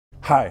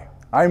Hi,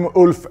 I'm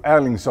Ulf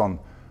Erlingsson,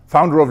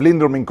 founder of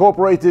Lindorm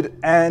Incorporated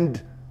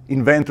and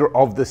inventor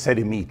of the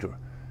SediMeter.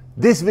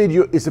 This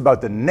video is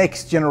about the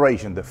next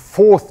generation, the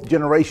fourth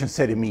generation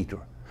SediMeter.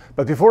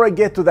 But before I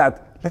get to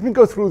that, let me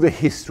go through the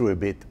history a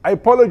bit. I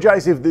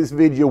apologize if this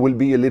video will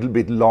be a little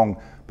bit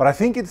long, but I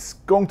think it's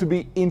going to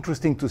be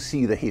interesting to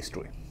see the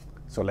history.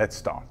 So let's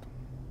start.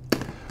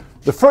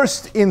 The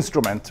first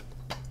instrument,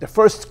 the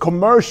first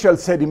commercial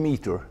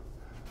SediMeter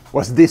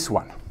was this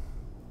one.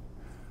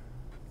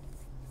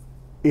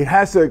 It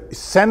has a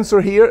sensor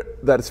here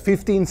that's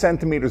 15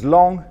 centimeters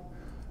long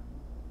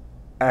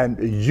and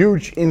a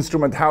huge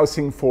instrument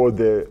housing for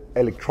the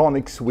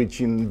electronics,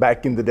 which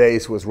back in the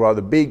days was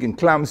rather big and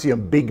clumsy,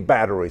 and big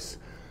batteries,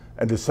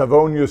 and the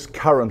Savonius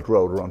current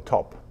rotor on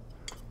top.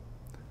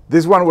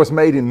 This one was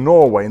made in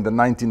Norway in the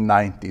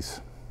 1990s.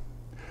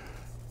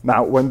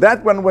 Now, when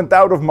that one went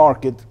out of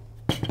market,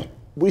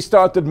 we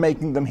started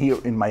making them here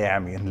in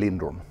Miami in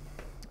Lindorm.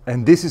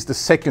 And this is the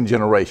second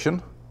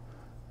generation.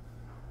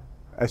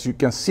 As you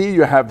can see,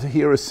 you have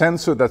here a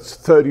sensor that's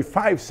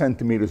 35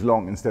 centimeters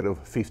long instead of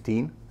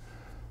 15,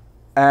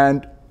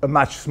 and a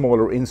much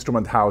smaller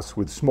instrument house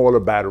with smaller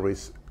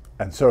batteries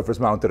and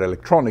surface-mounted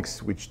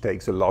electronics, which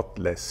takes a lot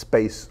less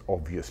space,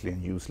 obviously,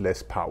 and use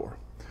less power.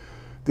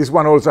 This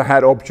one also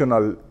had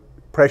optional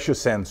pressure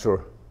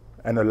sensor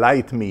and a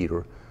light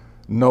meter,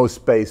 no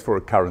space for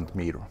a current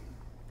meter.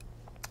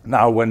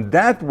 Now, when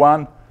that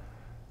one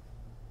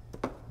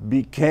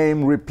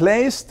became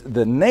replaced,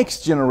 the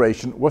next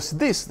generation was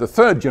this, the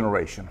third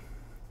generation.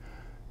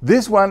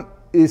 This one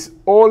is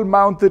all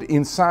mounted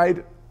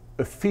inside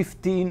a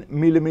 15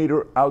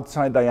 millimeter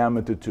outside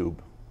diameter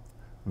tube.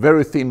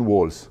 Very thin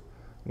walls,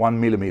 1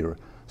 millimeter.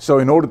 So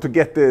in order to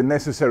get the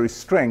necessary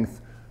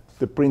strength,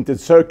 the printed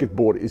circuit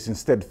board is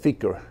instead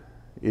thicker.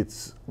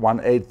 It's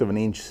 1/8 of an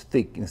inch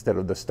thick instead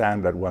of the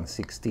standard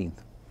 1/16.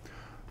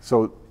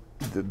 So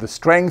the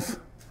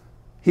strength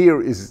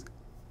here is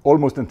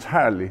almost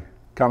entirely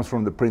comes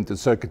from the printed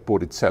circuit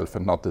board itself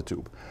and not the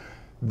tube.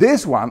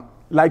 This one,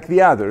 like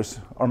the others,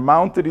 are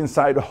mounted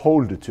inside a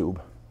holder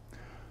tube.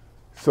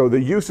 So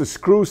the user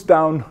screws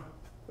down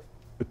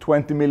a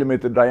 20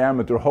 millimeter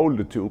diameter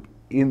holder tube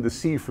in the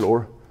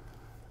seafloor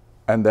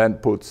and then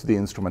puts the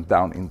instrument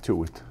down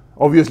into it.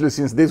 Obviously,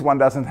 since this one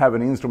doesn't have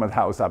an instrument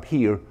house up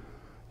here,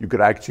 you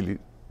could actually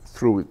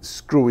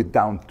screw it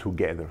down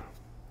together.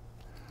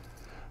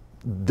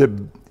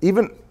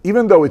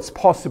 Even though it's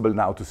possible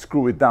now to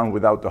screw it down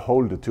without the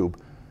holder tube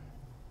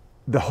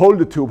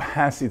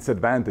has its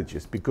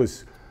advantages,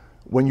 because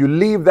when you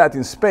leave that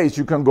in space,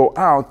 you can go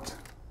out,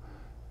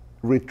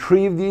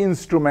 retrieve the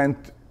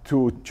instrument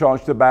to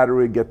charge the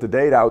battery, get the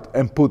data out,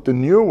 and put the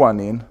new one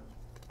in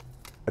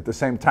at the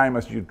same time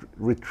as you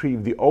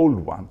retrieve the old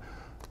one.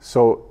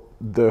 So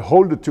the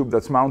holder tube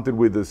that's mounted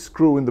with the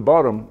screw in the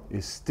bottom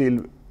is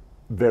still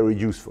very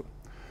useful.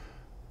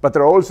 But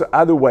there are also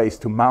other ways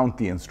to mount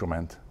the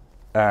instrument,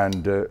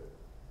 and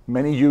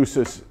many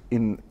users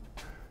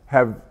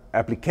have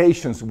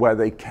applications where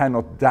they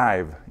cannot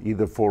dive,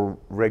 either for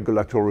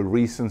regulatory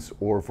reasons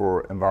or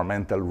for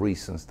environmental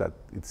reasons, that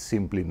it's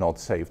simply not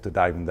safe to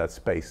dive in that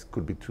space.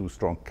 Could be too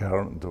strong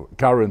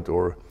current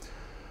or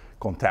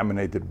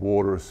contaminated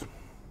waters.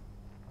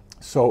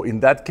 So in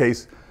that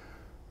case,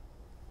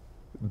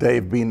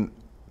 they've been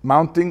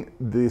mounting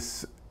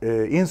this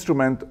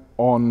instrument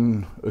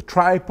on a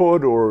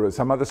tripod or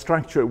some other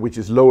structure which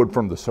is lowered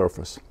from the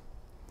surface.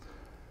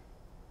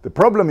 The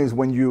problem is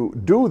when you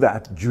do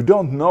that, you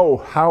don't know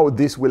how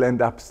this will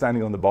end up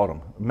standing on the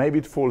bottom. Maybe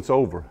it falls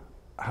over.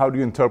 How do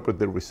you interpret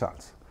the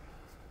results?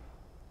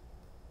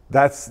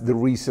 That's the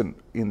reason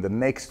in the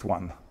next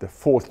one, the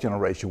fourth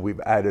generation,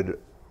 we've added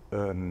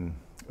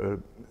a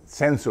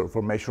sensor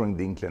for measuring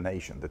the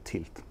inclination, the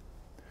tilt.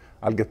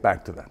 I'll get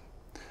back to that.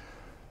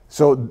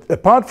 So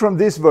apart from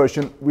this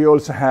version, we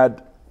also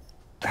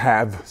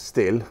have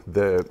still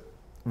the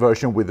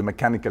version with the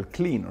mechanical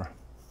cleaner,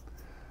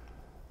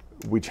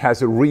 which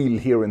has a reel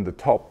here in the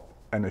top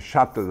and a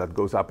shuttle that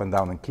goes up and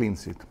down and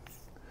cleans it.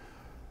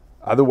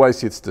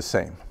 Otherwise, it's the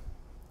same.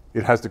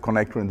 It has the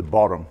connector in the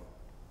bottom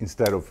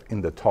instead of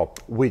in the top,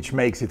 which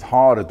makes it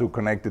harder to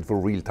connect it for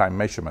real-time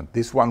measurement.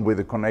 This one with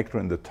the connector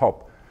in the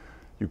top,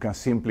 you can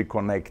simply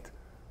connect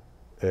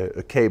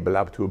a cable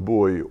up to a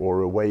buoy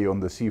or away on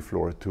the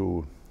seafloor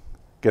to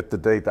get the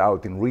data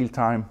out in real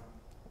time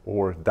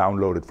or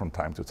download it from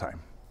time to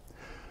time.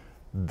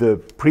 The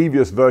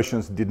previous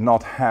versions did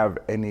not have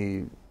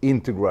any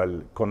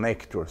integral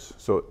connectors.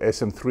 So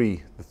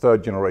SM3, the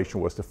third generation,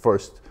 was the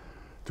first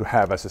to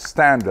have as a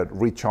standard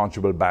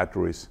rechargeable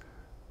batteries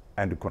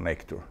and a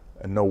connector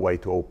and no way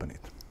to open it.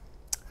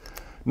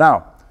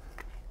 Now,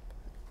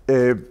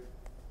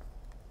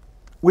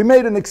 we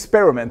made an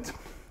experiment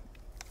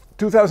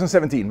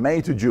 2017,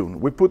 May to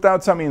June. We put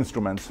out some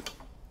instruments.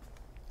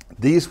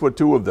 These were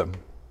two of them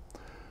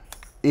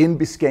in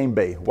Biscayne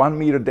Bay, 1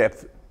 meter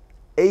depth,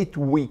 8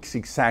 weeks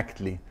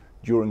exactly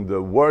during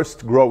the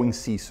worst growing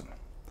season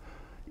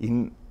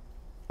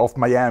of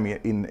Miami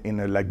in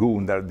a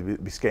lagoon. That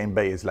Biscayne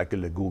Bay is like a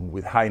lagoon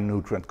with high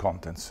nutrient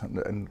contents.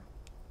 And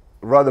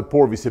rather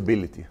poor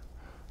visibility,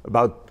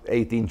 about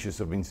 8 inches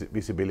of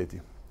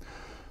visibility.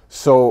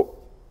 So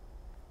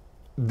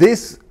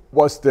this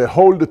was the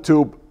holder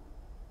tube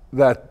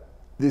that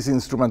this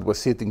instrument was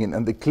sitting in,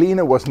 and the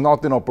cleaner was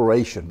not in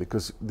operation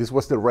because this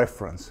was the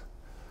reference.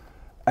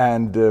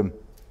 And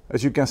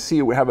as you can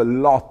see, we have a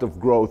lot of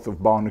growth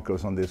of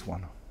barnacles on this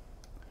one.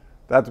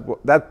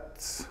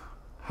 That's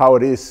how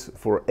it is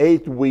for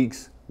 8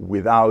 weeks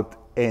without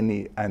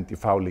any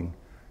anti-fouling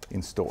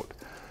installed.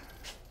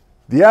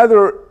 The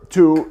other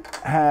two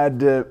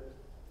had,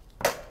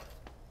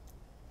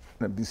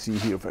 let me see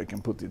here if I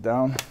can put it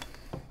down.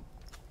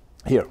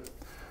 Here.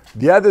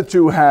 The other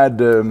two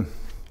had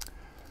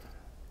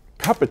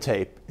copper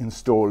tape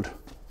installed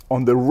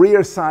on the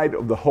rear side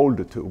of the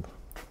holder tube.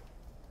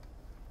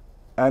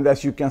 And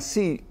as you can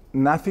see,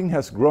 nothing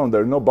has grown.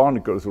 There are no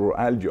barnacles or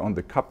algae on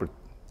the copper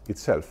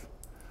itself.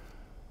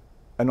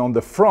 And on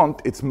the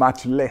front, it's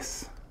much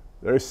less.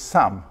 There is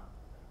some,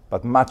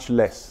 but much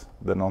less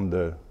than on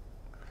the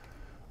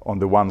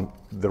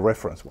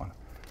reference one.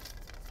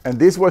 And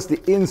this was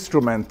the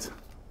instrument.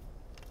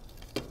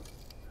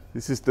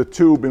 This is the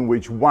tube in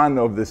which one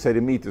of the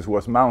SediMeters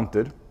was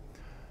mounted,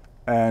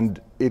 and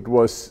it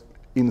was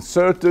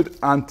inserted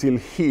until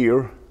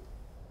here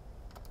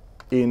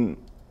in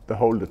the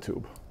holder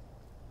tube.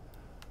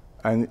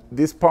 And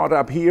this part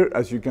up here,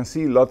 as you can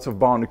see, lots of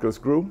barnacles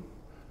grew,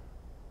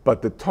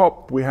 but the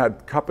top we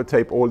had copper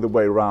tape all the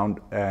way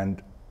around,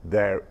 and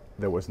there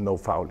was no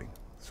fouling.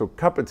 So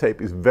copper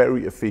tape is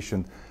very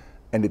efficient,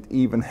 and it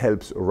even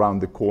helps around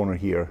the corner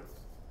here.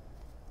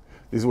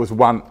 This was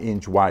 1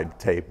 inch wide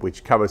tape,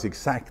 which covers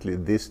exactly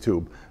this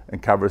tube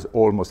and covers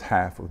almost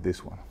half of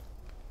this one.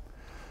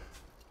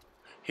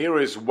 Here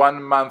is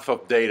 1 month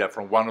of data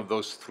from one of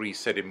those 3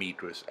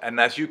 SediMeters. And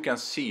as you can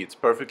see, it's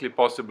perfectly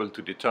possible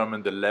to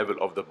determine the level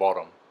of the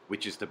bottom,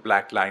 which is the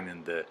black line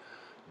in the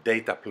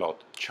data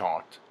plot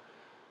chart.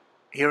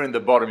 Here in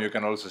the bottom, you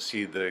can also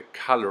see the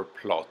color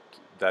plot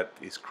that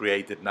is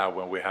created now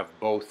when we have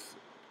both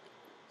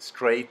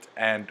straight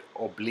and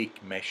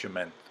oblique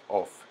measurement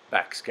of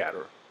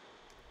backscatter.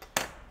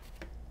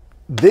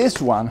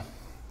 This one,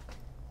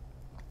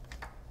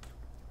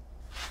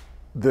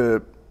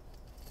 the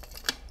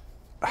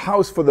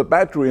house for the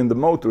battery and the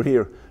motor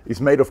here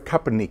is made of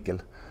copper nickel,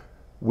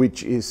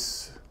 which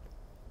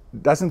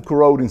doesn't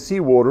corrode in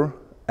seawater,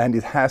 and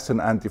it has an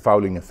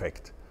anti-fouling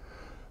effect.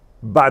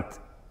 But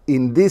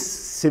in this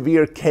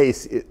severe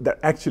case, there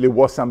actually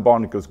was some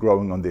barnacles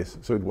growing on this,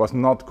 so it was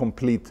not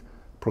complete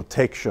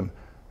protection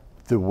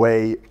the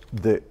way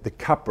the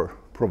copper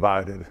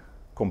provided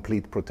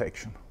complete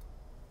protection.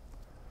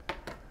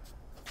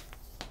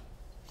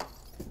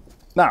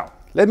 Now,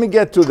 let me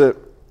get to the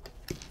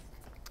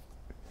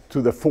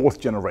 4th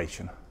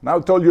generation. Now I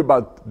told you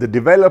about the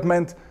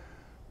development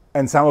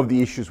and some of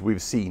the issues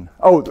we've seen.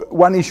 Oh,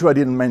 one issue I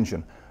didn't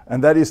mention,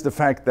 and that is the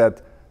fact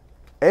that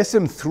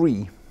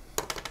SM3,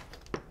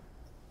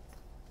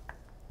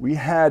 we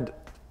had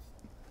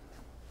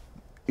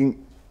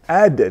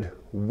added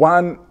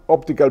 1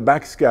 optical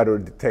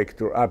backscatter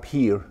detector up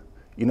here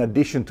in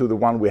addition to the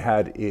one we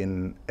had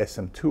in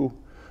SM2.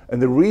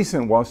 And the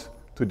reason was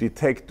to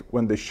detect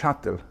when the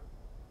shuttle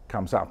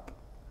comes up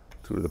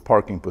to the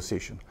parking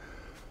position.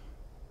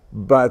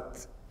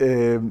 But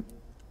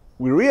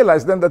we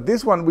realized then that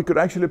this one we could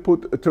actually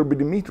put a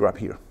turbidimeter up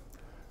here.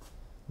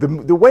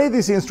 The way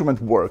this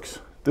instrument works,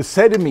 the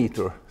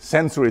SediMeter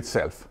sensor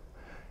itself,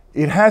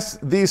 it has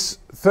these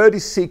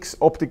 36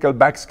 optical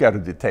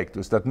backscatter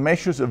detectors that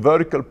measures a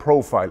vertical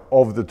profile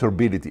of the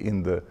turbidity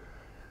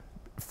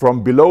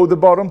from below the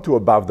bottom to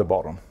above the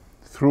bottom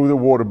through the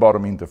water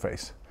bottom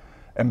interface.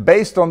 And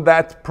based on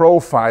that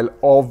profile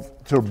of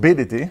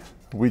turbidity,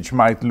 which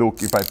might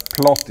look, if I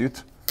plot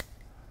it,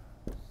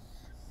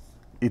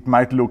 it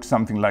might look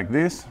something like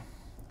this.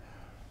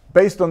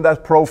 Based on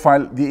that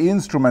profile, the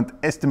instrument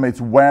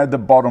estimates where the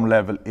bottom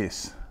level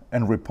is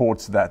and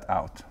reports that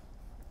out.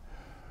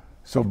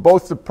 So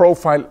both the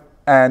profile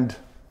and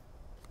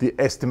the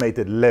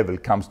estimated level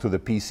comes to the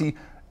PC,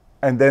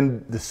 and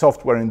then the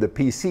software in the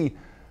PC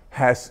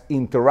has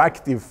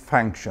interactive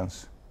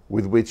functions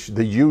with which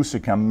the user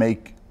can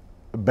make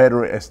a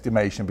better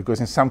estimation,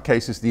 because in some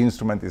cases the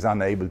instrument is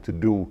unable to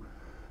do.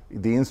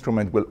 The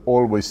instrument will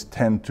always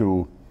tend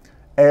to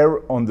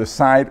err on the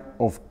side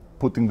of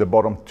putting the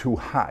bottom too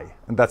high,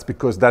 and that's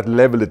because that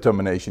level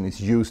determination is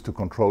used to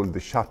control the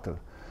shuttle.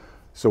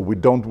 So we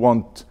don't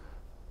want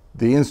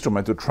the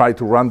instrument to try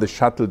to run the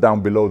shuttle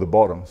down below the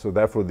bottom, so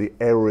therefore the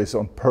error is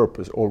on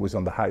purpose always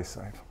on the high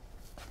side.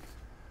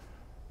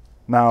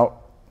 Now,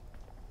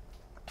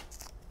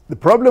 the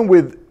problem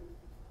with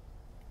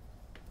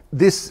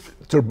this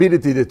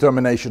turbidity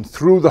determination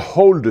through the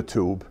holder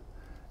tube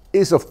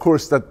is, of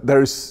course, that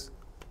there is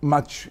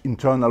much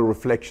internal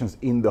reflections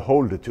in the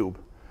holder tube.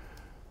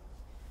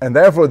 And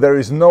therefore there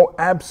is no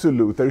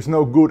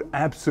good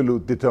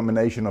absolute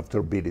determination of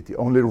turbidity,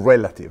 only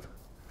relative.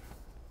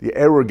 The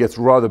error gets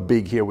rather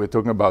big here. We're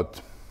talking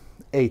about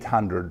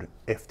 800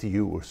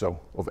 FTU or so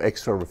of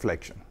extra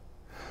reflection.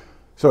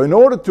 So in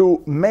order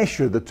to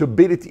measure the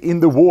turbidity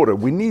in the water,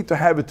 we need to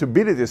have a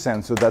turbidity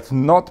sensor that's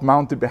not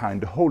mounted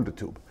behind the holder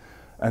tube.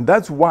 And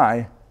that's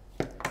why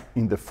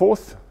in the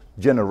 4th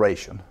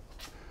generation,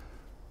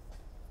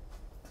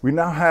 we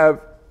now have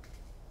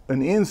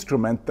an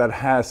instrument that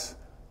has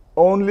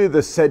only the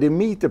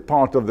SediMeter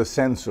part of the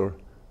sensor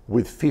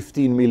with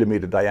 15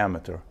 millimeter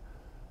diameter.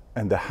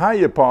 And the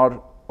higher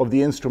part of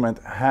the instrument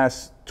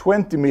has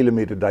 20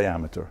 millimeter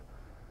diameter.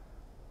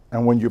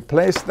 And when you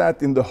place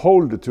that in the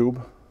holder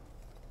tube,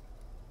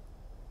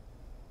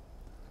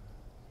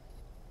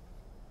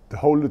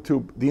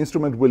 the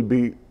instrument will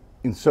be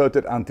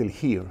inserted until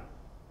here.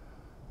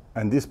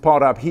 And this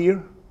part up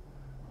here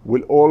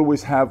will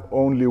always have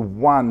only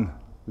one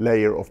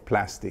layer of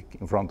plastic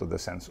in front of the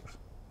sensors.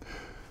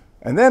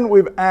 And then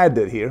we've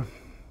added here,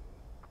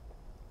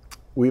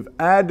 a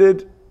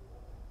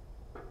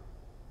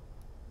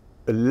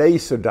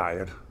laser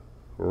diode.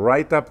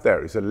 Right up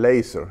there is a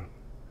laser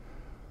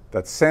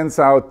that sends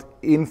out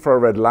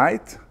infrared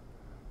light.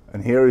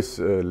 And here is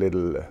a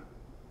little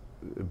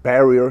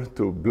barrier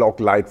to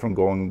block light from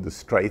going the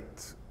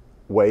straight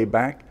way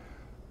back.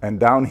 And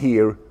down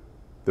here,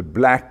 the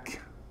black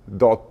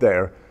dot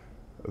there,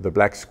 the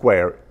black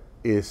square,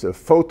 is a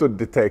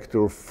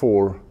photodetector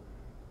for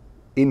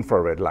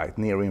infrared light,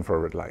 near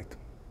infrared light.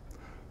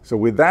 So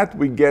with that,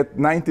 we get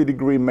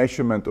 90-degree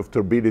measurement of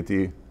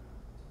turbidity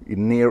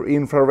in near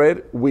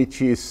infrared,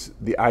 which is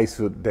the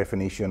ISO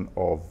definition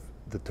of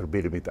the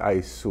turbidimeter,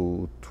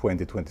 ISO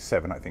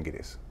 2027, I think it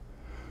is.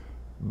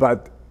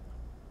 But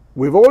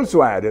we've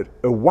also added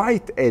a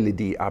white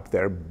LED up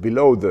there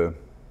below the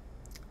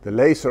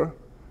laser.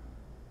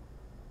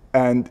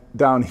 And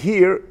down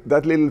here,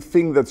 that little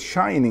thing that's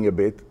shining a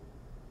bit,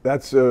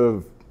 that's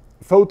a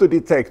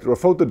photodetector or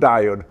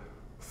photodiode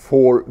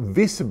for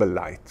visible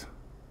light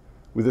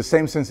with the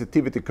same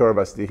sensitivity curve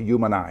as the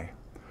human eye.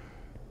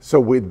 So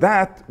with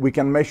that, we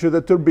can measure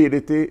the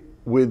turbidity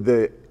with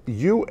the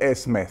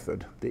US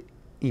method, the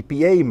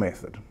EPA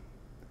method.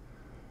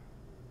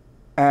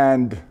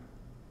 And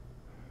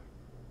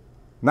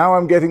now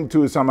I'm getting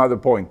to some other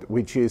point,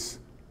 which is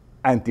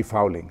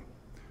anti-fouling.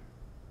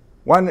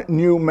 One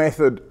new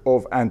method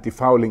of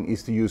anti-fouling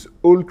is to use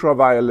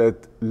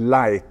ultraviolet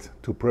light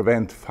to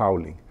prevent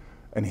fouling.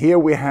 And here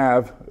we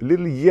have a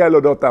little yellow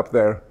dot up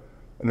there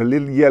and a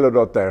little yellow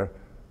dot there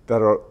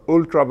that are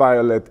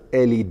ultraviolet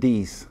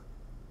LEDs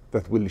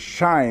that will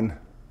shine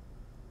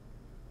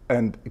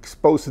and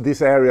expose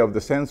this area of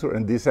the sensor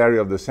and this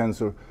area of the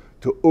sensor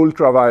to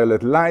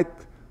ultraviolet light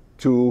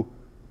to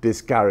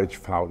discourage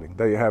fouling.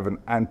 There you have an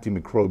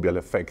antimicrobial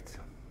effect.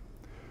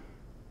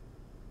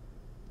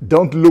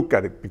 Don't look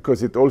at it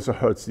because it also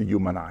hurts the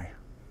human eye.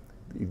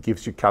 It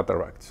gives you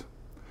cataracts.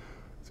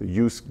 So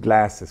use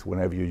glasses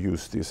whenever you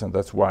use this, and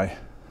that's why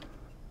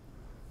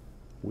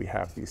we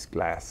have these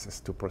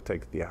glasses to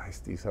protect the eyes.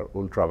 These are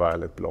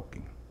ultraviolet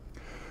blocking.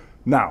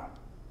 Now,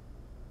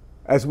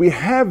 as we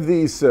have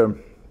these,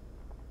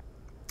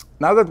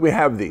 now that we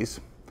have these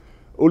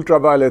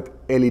ultraviolet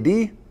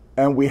LED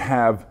and we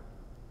have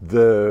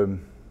the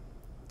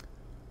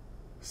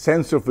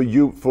sensor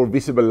for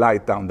visible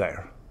light down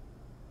there,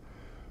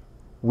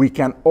 we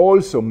can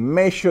also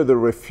measure the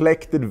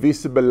reflected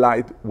visible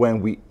light when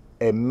we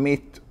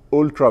emit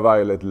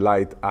ultraviolet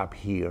light up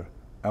here.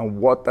 And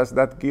what does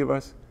that give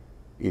us?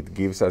 It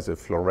gives us a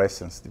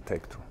fluorescence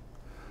detector.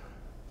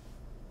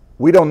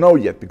 We don't know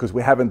yet because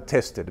we haven't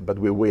tested, but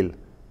we will,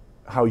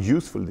 how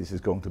useful this is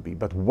going to be.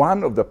 But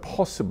one of the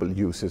possible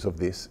uses of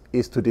this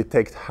is to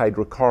detect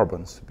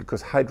hydrocarbons,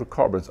 because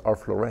hydrocarbons are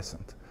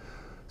fluorescent.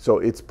 So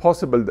it's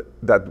possible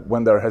that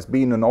when there has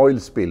been an oil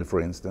spill,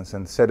 for instance,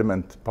 and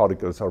sediment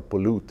particles are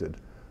polluted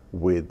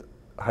with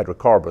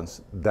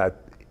hydrocarbons,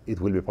 that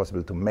it will be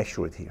possible to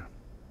measure it here.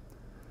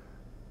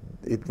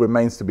 It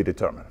remains to be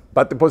determined.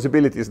 But the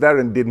possibility is there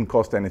and didn't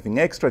cost anything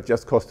extra, it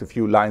just cost a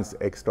few lines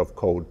extra of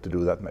code to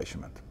do that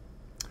measurement.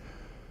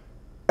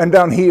 And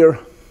down here,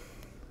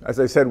 as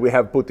I said, we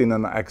have put in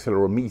an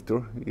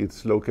accelerometer.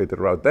 It's located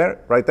right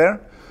there.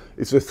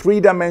 It's a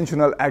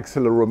 3-dimensional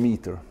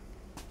accelerometer,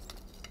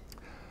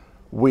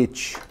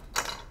 which,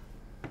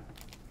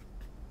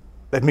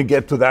 let me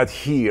get to that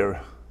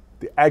here.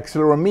 The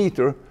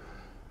accelerometer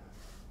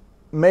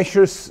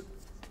measures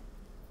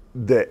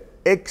the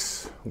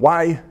X,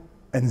 Y,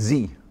 and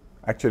Z.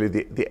 Actually,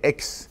 the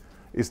X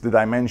is the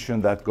dimension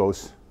that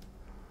goes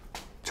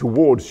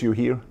towards you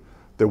here.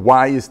 The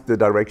Y is the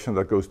direction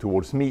that goes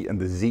towards me, and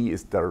the Z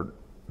is the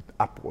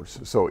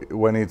upwards. So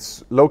when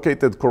it's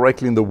located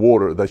correctly in the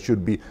water, that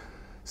should be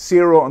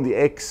 0 on the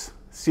X,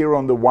 0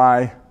 on the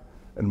Y,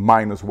 and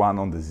 -1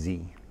 on the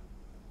Z.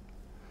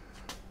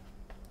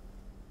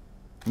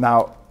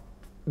 Now,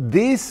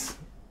 this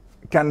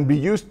can be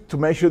used to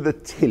measure the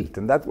tilt,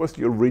 and that was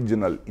the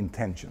original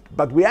intention.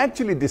 But we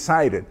actually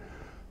decided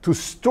to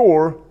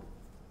store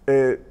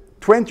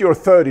 20 or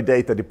 30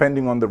 data,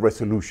 depending on the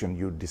resolution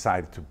you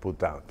decide to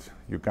put out.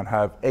 You can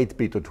have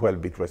 8-bit or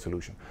 12-bit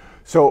resolution.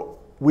 So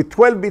with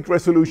 12-bit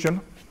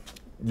resolution,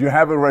 you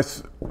have a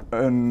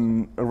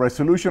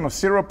resolution of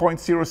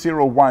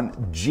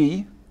 0.001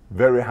 G,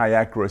 very high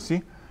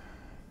accuracy,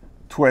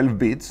 12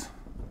 bits.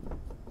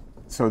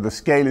 So the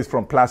scale is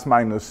from plus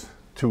minus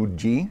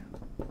 2G.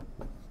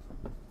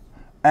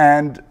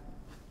 And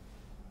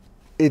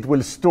it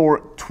will store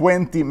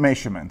 20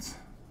 measurements.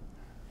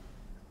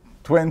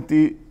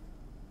 20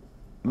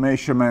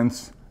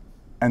 measurements,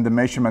 and the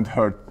measurement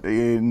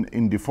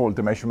in default,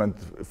 the measurement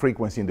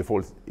frequency in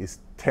default is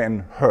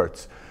 10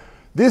 hertz.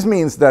 This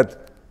means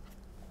that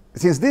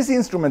since this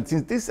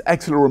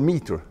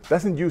accelerometer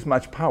doesn't use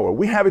much power,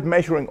 we have it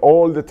measuring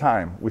all the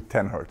time with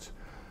 10 hertz.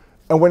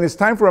 And when it's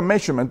time for a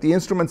measurement, the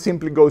instrument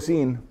simply goes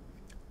in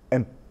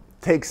and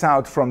takes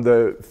out from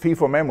the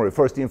FIFO memory,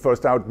 first in,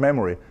 first out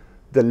memory,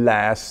 the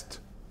last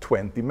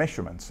 20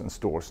 measurements and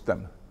stores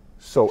them.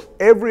 So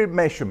every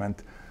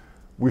measurement,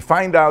 we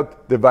find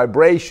out the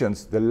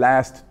vibrations the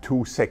last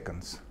 2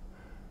 seconds.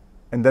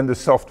 And then the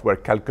software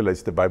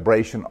calculates the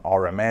vibration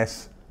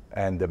RMS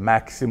and the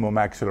maximum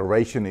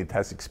acceleration it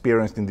has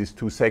experienced in these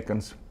 2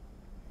 seconds.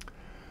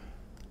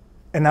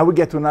 And now we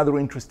get to another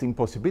interesting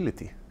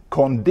possibility,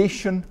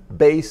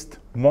 condition-based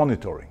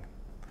monitoring.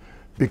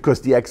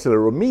 Because the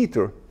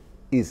accelerometer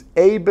is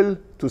able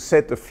to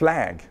set a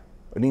flag,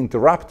 an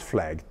interrupt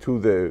flag to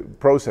the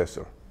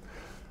processor,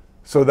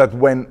 so that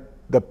when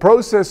the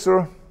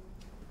processor,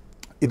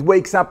 it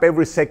wakes up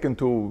every second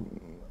to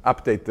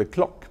update the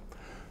clock.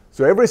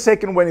 So every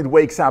second when it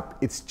wakes up,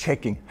 it's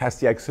checking, has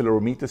the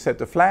accelerometer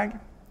set a flag?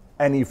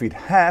 And if it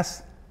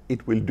has,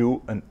 it will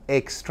do an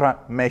extra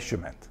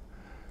measurement.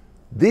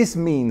 This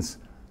means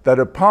that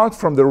apart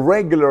from the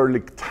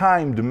regularly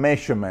timed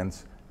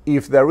measurements,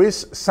 if there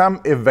is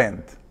some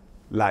event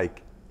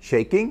like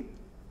shaking,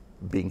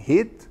 being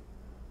hit,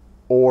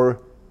 or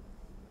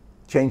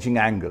changing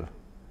angle,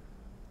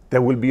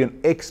 there will be an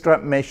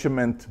extra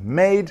measurement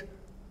made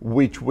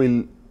which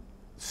will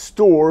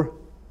store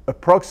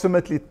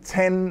approximately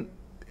 10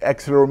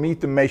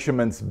 accelerometer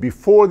measurements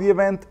before the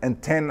event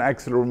and 10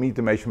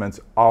 accelerometer measurements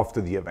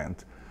after the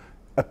event.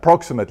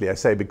 Approximately, I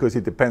say, because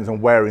it depends on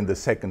where in the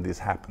second this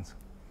happens.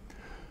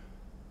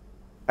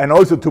 And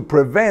also to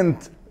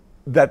prevent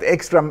that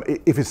extra,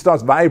 if it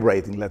starts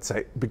vibrating, let's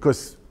say,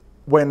 because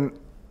when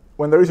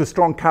there is a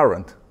strong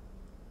current,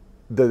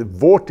 the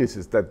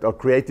vortices that are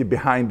created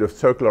behind a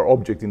circular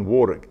object in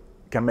water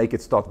can make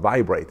it start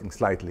vibrating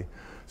slightly.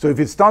 So if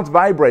it starts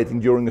vibrating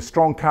during a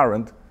strong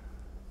current,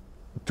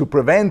 to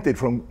prevent it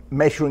from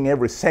measuring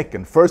every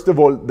second, first of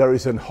all, there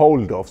is a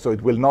hold off, so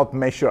it will not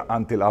measure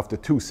until after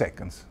 2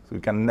 seconds. So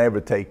you can never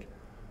take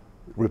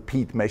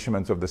repeat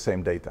measurements of the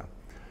same data.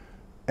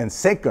 And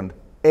second,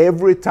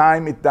 every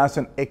time it does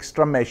an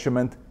extra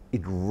measurement,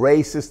 it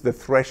raises the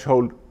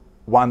threshold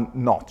 1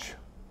 notch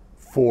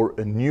for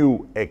a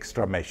new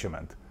extra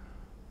measurement.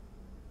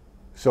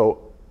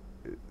 So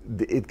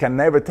it can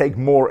never take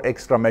more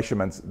extra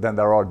measurements than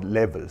there are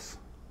levels.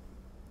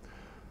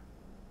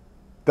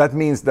 That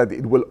means that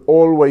it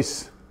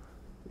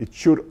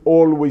should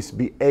always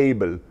be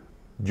able,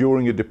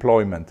 during a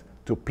deployment,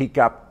 to pick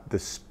up the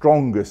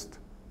strongest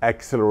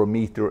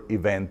accelerometer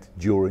event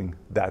during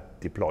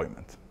that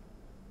deployment.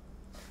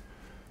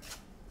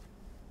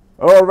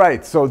 All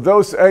right, so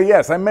those,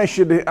 yes, I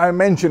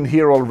mentioned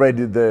here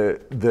already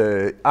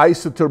the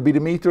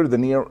isoturbidimeter, the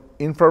near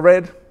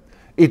infrared.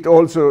 It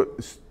also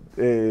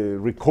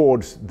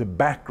records the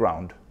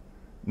background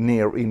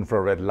near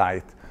infrared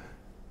light.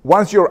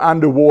 Once you're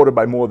underwater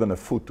by more than a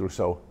foot or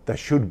so, there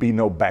should be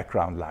no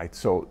background light.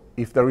 So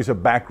if there is a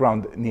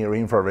background near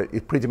infrared,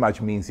 it pretty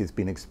much means it's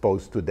been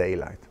exposed to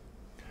daylight.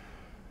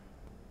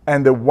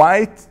 And the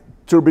white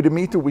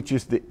turbidimeter, which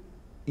is the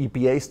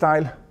EPA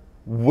style,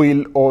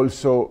 will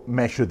also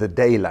measure the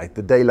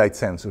daylight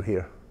sensor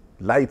here.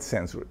 Light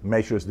sensor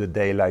measures the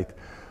daylight.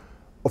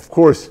 Of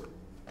course,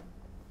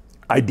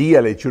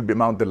 ideally, it should be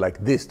mounted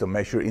like this to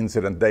measure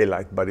incident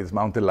daylight, but it's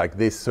mounted like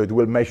this, so it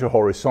will measure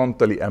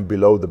horizontally and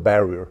below the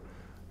barrier.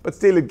 But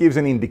still, it gives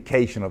an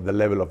indication of the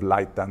level of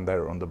light down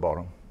there on the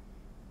bottom.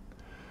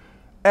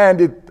 And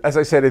it, as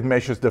I said, it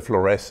measures the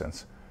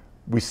fluorescence.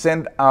 We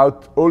send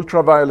out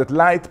ultraviolet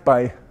light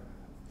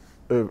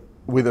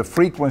with a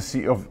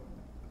frequency of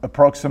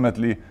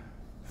approximately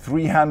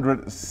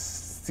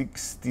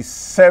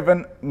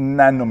 367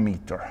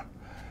 nanometer.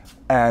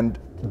 And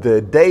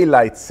the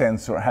daylight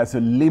sensor has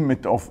a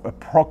limit of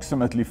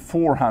approximately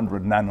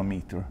 400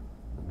 nanometer.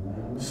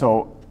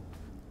 So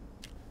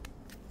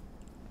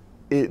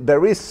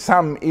there is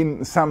some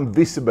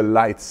visible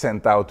light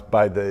sent out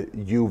by the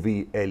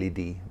UV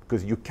LED,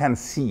 because you can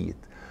see it.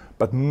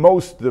 But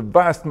the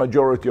vast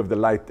majority of the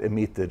light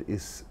emitted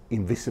is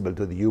invisible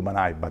to the human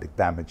eye, but it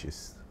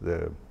damages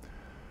the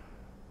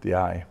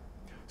eye.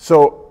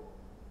 So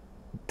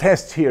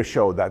tests here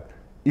show that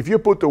if you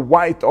put a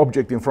white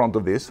object in front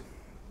of this,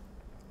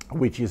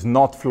 which is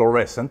not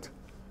fluorescent,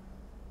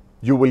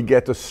 you will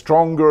get a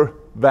stronger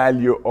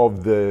value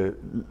of the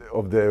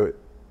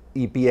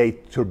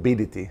EPA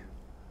turbidity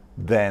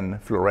than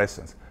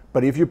fluorescence.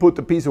 But if you put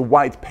a piece of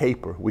white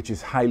paper, which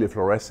is highly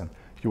fluorescent,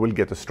 you will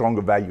get a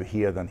stronger value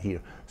here than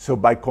here. So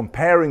by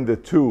comparing the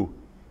two,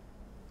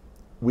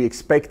 we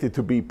expect it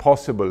to be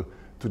possible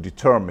to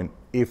determine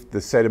if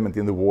the sediment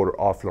in the water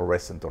are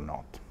fluorescent or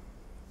not.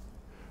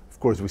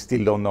 course, we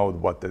still don't know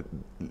what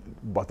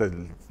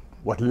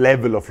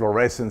level of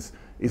fluorescence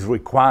is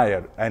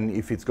required and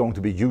if it's going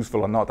to be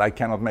useful or not. I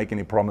cannot make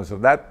any promise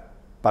of that,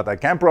 but I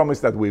can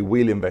promise that we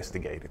will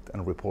investigate it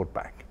and report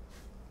back.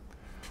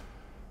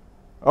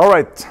 All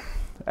right,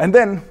 and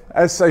then,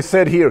 as I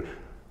said here,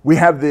 we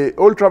have the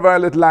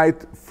ultraviolet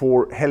light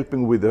for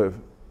helping with the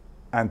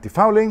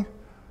anti-fouling.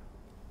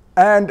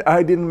 And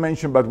I didn't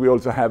mention, but we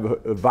also have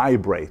a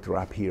vibrator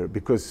up here,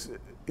 because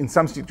in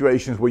some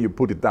situations where you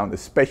put it down,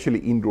 especially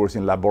indoors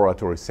in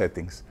laboratory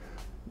settings,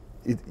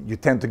 you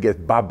tend to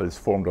get bubbles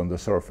formed on the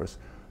surface.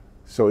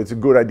 So it's a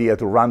good idea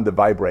to run the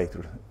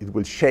vibrator. It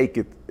will shake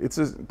it. It's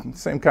the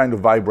same kind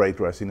of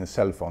vibrator as in a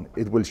cell phone.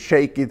 It will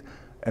shake it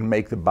and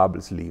make the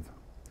bubbles leave.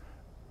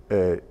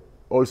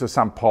 Also,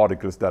 some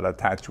particles that are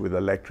attached with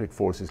electric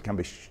forces can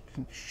be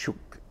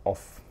shook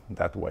off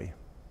that way.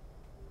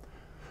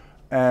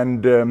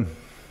 And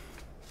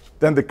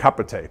then the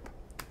copper tape.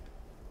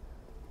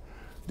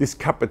 This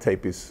copper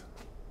tape is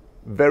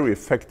very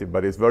effective,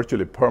 but it's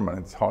virtually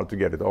permanent. It's hard to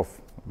get it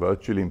off,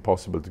 virtually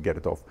impossible to get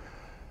it off.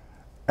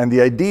 And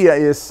the idea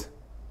is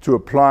to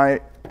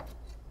apply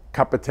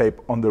copper tape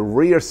on the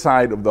rear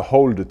side of the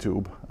holder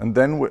tube. And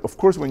then, of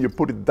course, when you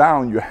put it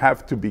down, you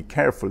have to be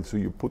careful. So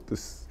you put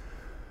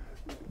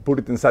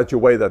it in such a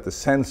way that the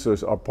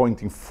sensors are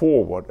pointing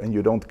forward and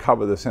you don't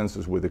cover the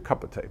sensors with the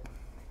copper tape.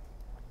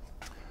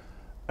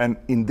 And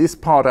in this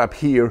part up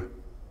here,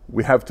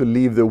 we have to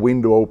leave the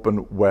window open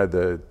where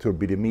the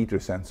turbidimeter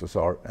sensors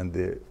are, and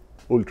the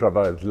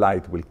ultraviolet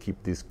light will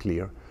keep this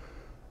clear.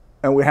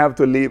 And we have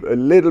to leave a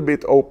little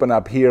bit open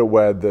up here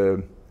where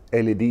the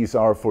LEDs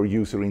are for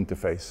user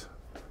interface.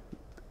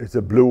 It's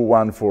a blue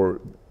one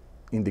for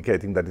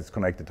indicating that it's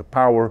connected to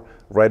power,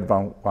 red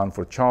one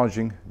for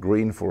charging,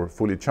 green for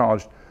fully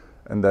charged,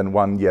 and then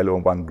one yellow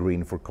and one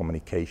green for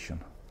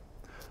communication.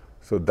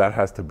 So that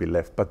has to be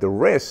left. But the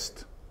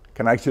rest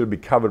can actually be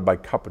covered by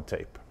copper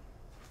tape.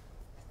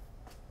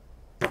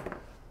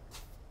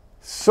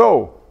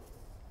 So,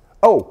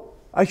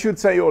 I should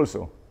say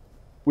also,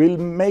 we'll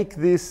make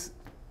this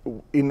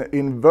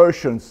in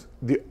versions.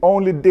 The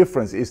only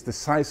difference is the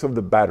size of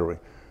the battery.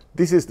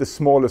 This is the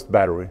smallest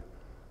battery,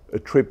 a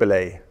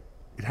AAA.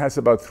 It has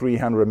about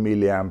 300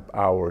 milliamp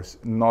hours,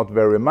 not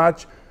very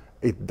much.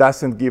 It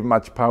doesn't give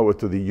much power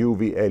to the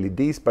UV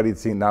LEDs, but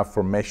it's enough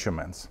for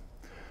measurements.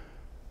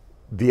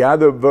 The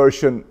other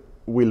version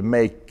will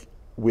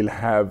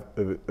have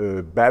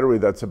a battery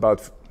that's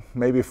about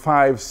maybe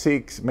 5,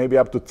 6, maybe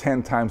up to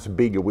 10 times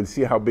bigger. We'll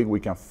see how big we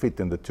can fit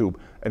in the tube.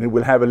 And it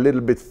will have a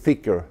little bit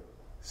thicker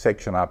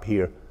section up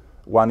here,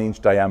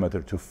 1-inch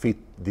diameter, to fit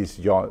this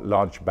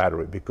large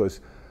battery, because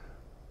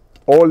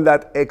all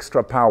that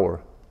extra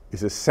power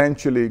is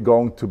essentially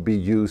going to be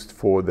used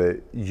for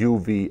the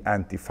UV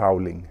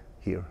anti-fouling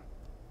here.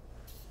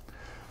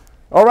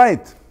 All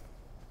right,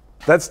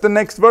 that's the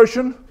next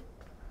version.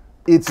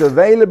 It's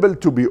available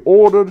to be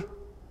ordered.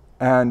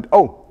 And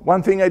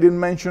one thing I didn't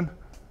mention,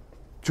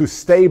 to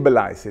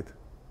stabilize it,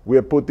 we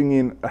are putting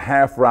in a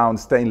half-round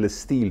stainless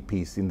steel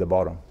piece in the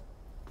bottom.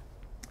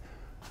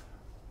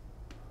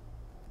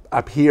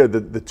 Up here,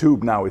 the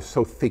tube now is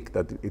so thick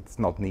that it's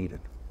not needed.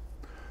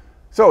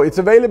 So it's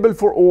available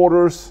for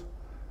orders,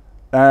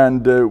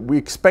 and we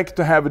expect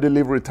to have a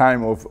delivery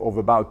time of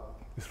about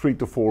 3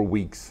 to 4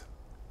 weeks.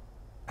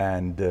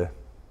 And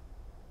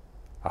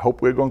I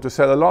hope we're going to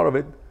sell a lot of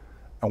it.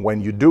 And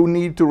when you do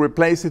need to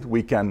replace it,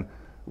 we can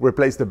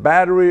replace the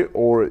battery,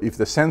 or if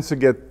the sensor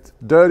gets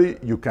dirty,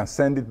 you can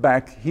send it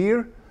back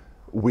here.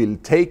 We'll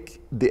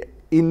take the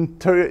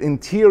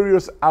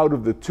interiors out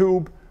of the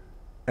tube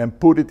and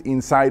put it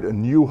inside a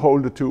new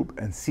holder tube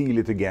and seal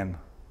it again.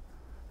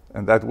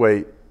 And that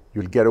way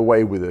you'll get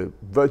away with a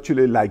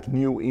virtually like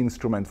new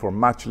instrument for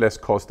much less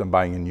cost than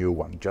buying a new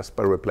one, just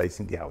by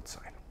replacing the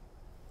outside.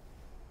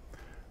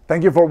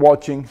 Thank you for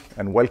watching,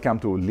 and welcome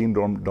to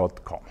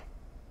lindorm.com.